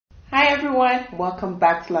everyone, welcome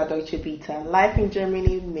back to Deutsche Vita, life in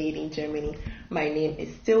Germany, made in Germany. My name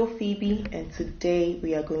is still Phoebe, and today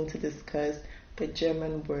we are going to discuss the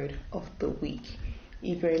German word of the week.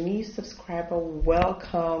 If you're a new subscriber,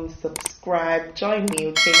 welcome, subscribe, join me,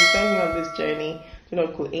 okay? Join me on this journey. Do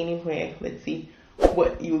not go anywhere. Let's see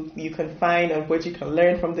what you can find and what you can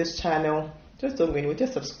learn from this channel. Just don't go anywhere,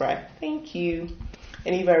 just subscribe. Thank you.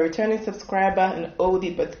 And if you're a returning subscriber, an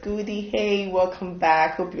oldie but goodie, hey, welcome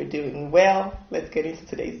back. Hope you're doing well. Let's get into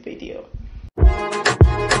today's video.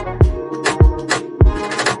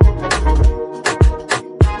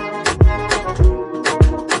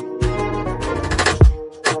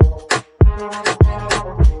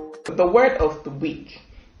 The word of the week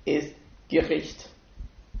is Gericht.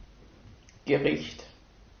 Gericht.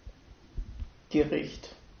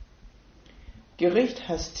 Gericht. Gericht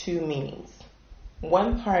has two meanings.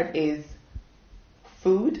 One part is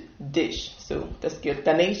food, dish. So das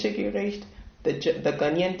Dänische Gericht, the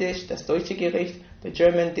Ghanaian dish, das Deutsche Gericht, the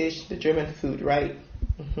German dish, the German food, right?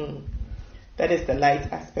 That is the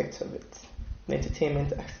light aspect of it, the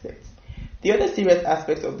entertainment aspect. The other serious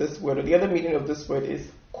aspect of this word, or the other meaning of this word, is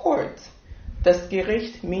court. Das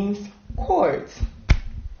Gericht means court,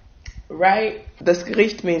 right? Das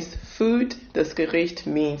Gericht means food, das Gericht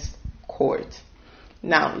means court.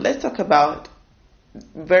 Now, let's talk about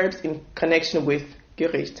verbs in connection with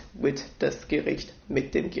Gericht, with das Gericht,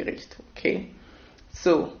 mit dem Gericht, okay?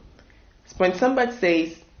 So, when somebody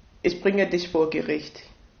says, ich bringe dich vor Gericht,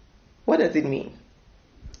 what does it mean?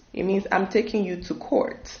 It means I'm taking you to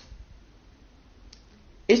court.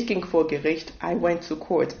 Ich ging vor Gericht, I went to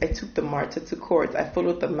court. I took the matter to court. I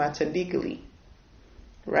followed the matter legally,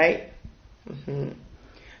 right?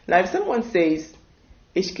 Now, if someone says,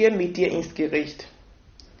 ich gehe mit dir ins Gericht,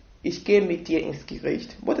 ich gehe mit dir ins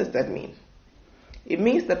Gericht, what does that mean? It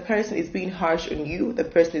means the person is being harsh on you. The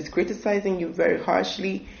person is criticizing you very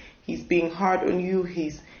harshly. He's being hard on you.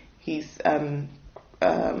 He's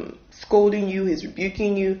scolding you. He's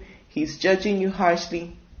rebuking you. He's judging you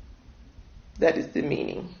harshly. That is the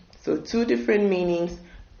meaning. So two different meanings,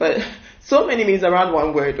 but so many meanings around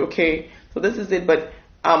one word, okay? So this is it, but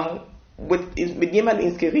with jemand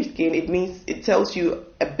ins Gericht gehen, it tells you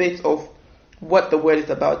a bit of what the word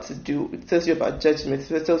is about to do. It tells you about judgment.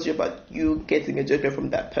 So it tells you about you getting a judgment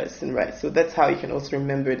from that person, right? So that's how you can also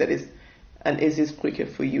remember that is an easy speaker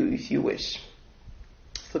for you if you wish.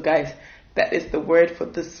 So guys, that is the word for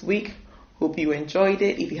this week. Hope you enjoyed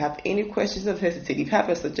it. If you have any questions, don't hesitate. If you have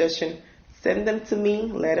a suggestion, send them to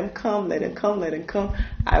me. Let them come.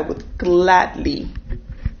 I would gladly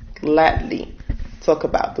talk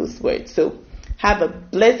about those words. So have a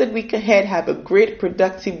blessed week ahead. Have a great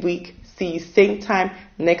productive week. See you same time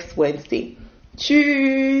next Wednesday.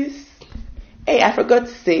 Tschüss. Hey, I forgot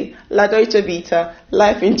to say, La Deutsche Vita,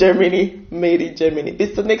 life in Germany, made in Germany.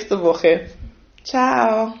 Bis zur nächsten Woche.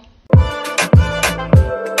 Ciao.